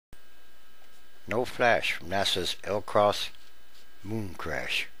No flash from NASA's LCROSS moon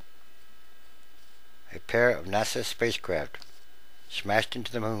crash. A pair of NASA spacecraft smashed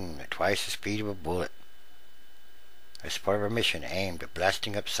into the moon at twice the speed of a bullet as part of a mission aimed at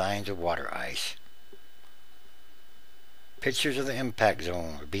blasting up signs of water ice. Pictures of the impact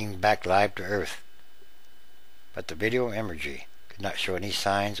zone were being back live to Earth, but the video imagery could not show any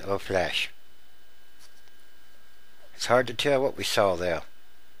signs of a flash. "It's hard to tell what we saw there,"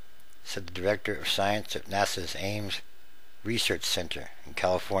 said the director of science at NASA's Ames Research Center in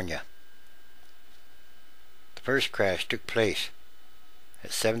California. The first crash took place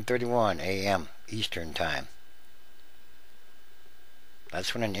at 7:31 a.m. Eastern Time.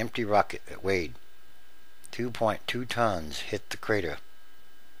 That's when an empty rocket that weighed 2.2 tons hit the crater.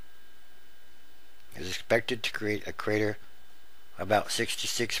 It is expected to create a crater about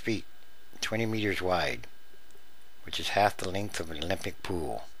 66 feet, 20 meters wide, which is half the length of an Olympic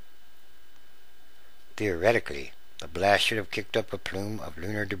pool. Theoretically, the blast should have kicked up a plume of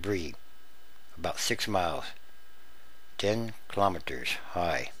lunar debris about 6 miles, 10 kilometers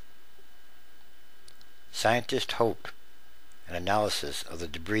high. Scientists hoped an analysis of the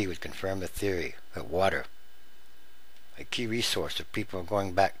debris would confirm the theory that water, a key resource of people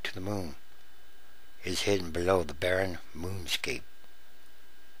going back to the moon, is hidden below the barren moonscape.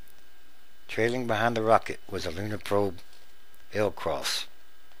 Trailing behind the rocket was a lunar probe, LCROSS,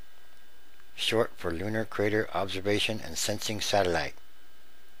 short for Lunar Crater Observation and Sensing Satellite.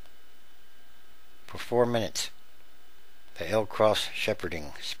 For 4 minutes, the LCROSS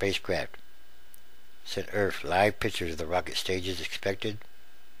shepherding spacecraft sent Earth live pictures of the rocket stage's expected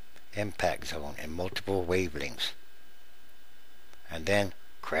impact zone in multiple wavelengths, and then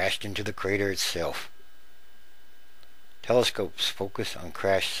crashed into the crater itself. Telescopes focus on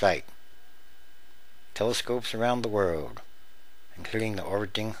crash site. Telescopes around the world, including the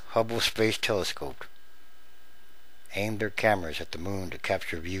orbiting Hubble Space Telescope, aimed their cameras at the moon to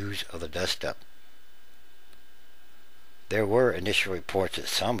capture views of the dust-up. There were initial reports that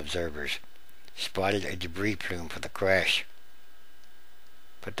some observers spotted a debris plume for the crash,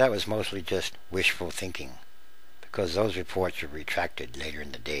 but that was mostly just wishful thinking, because those reports were retracted later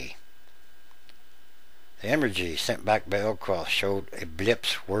in the day. The imagery sent back by LCROSS showed a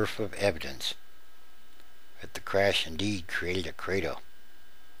blip's worth of evidence that the crash indeed created a crater,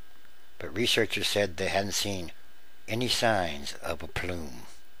 but researchers said they hadn't seen any signs of a plume.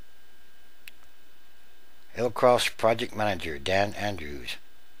 LCROSS project manager Dan Andrews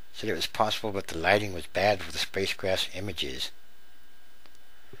said it was possible that the lighting was bad for the spacecraft's images,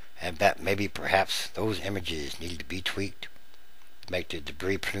 and that maybe perhaps those images needed to be tweaked to make the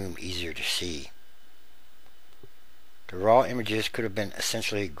debris plume easier to see. The raw images could have been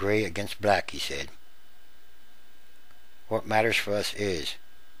essentially gray against black, he said. What matters for us is,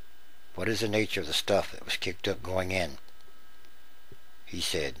 what is the nature of the stuff that was kicked up going in? He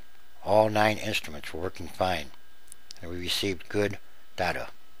said, all 9 instruments were working fine, and we received good data.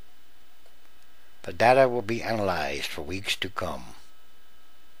 The data will be analyzed for weeks to come.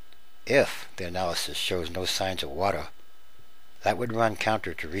 If the analysis shows no signs of water, that would run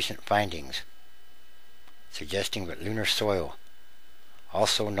counter to recent findings, suggesting that lunar soil,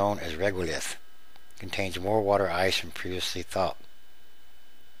 also known as regolith, contains more water ice than previously thought.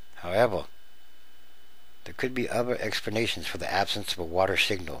 However, there could be other explanations for the absence of a water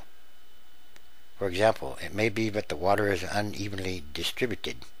signal. For example, it may be that the water is unevenly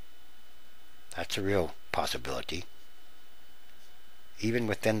distributed. That's a real possibility. Even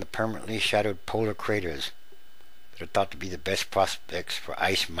within the permanently shadowed polar craters that are thought to be the best prospects for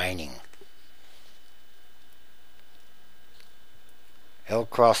ice mining.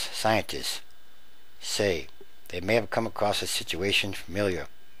 LCROSS scientists say they may have come across a situation familiar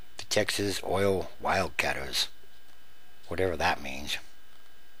to Texas oil wildcatters, whatever that means.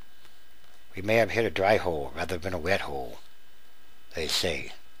 We may have hit a dry hole rather than a wet hole, they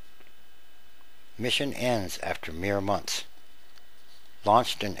say. Mission ends after mere months.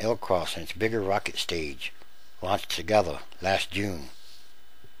 Launched in LCROSS and its bigger rocket stage, launched together last June,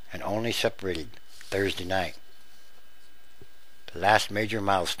 and only separated Thursday night. The last major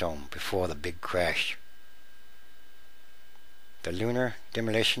milestone before the big crash. The Lunar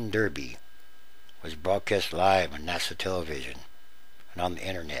Demolition Derby was broadcast live on NASA television and on the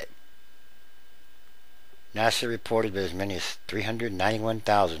internet. NASA reported that as many as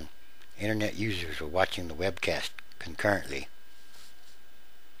 391,000 internet users were watching the webcast concurrently.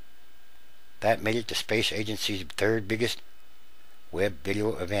 That made it the space agency's 3rd biggest web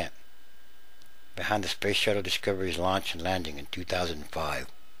video event, behind the Space Shuttle Discovery's launch and landing in 2005.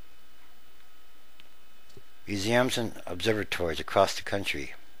 Museums and observatories across the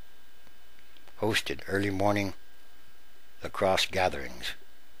country hosted early morning LCROSS gatherings.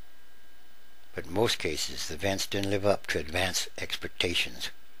 But in most cases, the events didn't live up to advanced expectations.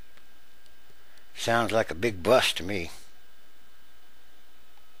 Sounds like a big bust to me.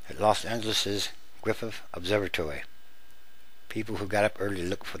 At Los Angeles' Griffith Observatory, people who got up early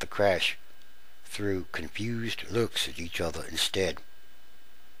looked for the crash threw confused looks at each other instead.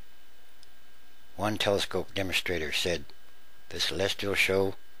 One telescope demonstrator said the celestial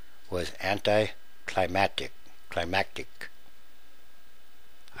show was anticlimactic.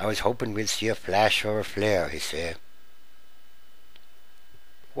 I was hoping we'd see a flash or a flare, he said.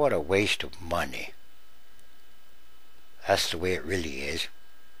 What a waste of money. That's the way it really is.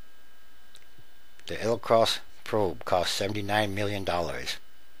 The LCROSS probe cost $79 million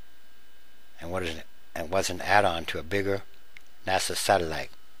and was an add-on to a bigger NASA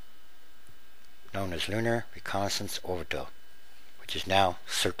satellite known as Lunar Reconnaissance Orbiter, which is now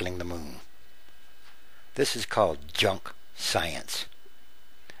circling the moon. This is called junk science.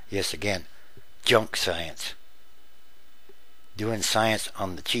 Yes, again, junk science. Doing science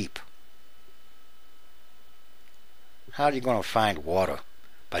on the cheap. How are you going to find water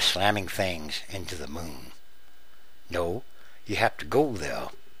by slamming things into the moon? No, you have to go there.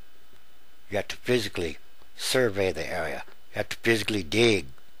 You have to physically survey the area. You have to physically dig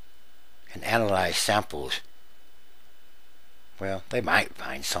and analyze samples. Well, they might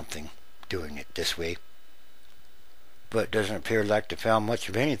find something doing it this way, but it doesn't appear like they found much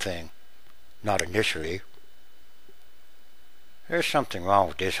of anything. Not initially. There's something wrong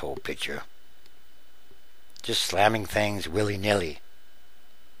with this whole picture. Just slamming things willy-nilly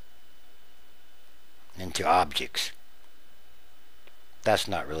into objects. That's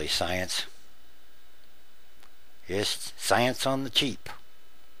not really science. It's science on the cheap.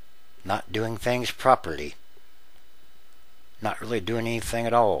 Not doing things properly. Not really doing anything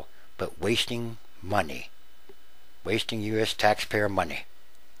at all, but wasting money. Wasting U.S. taxpayer money.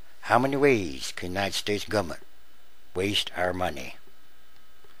 How many ways can the United States government waste our money?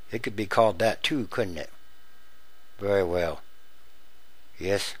 It could be called that too, couldn't it? Very well.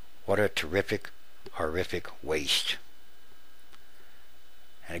 Yes, what a terrific, horrific waste.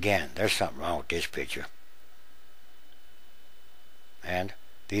 And again, there's something wrong with this picture. And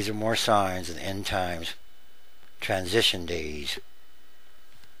these are more signs of the end times, transition days.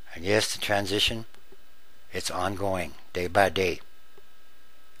 And yes, the transition, it's ongoing, day by day.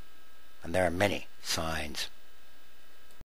 And there are many signs.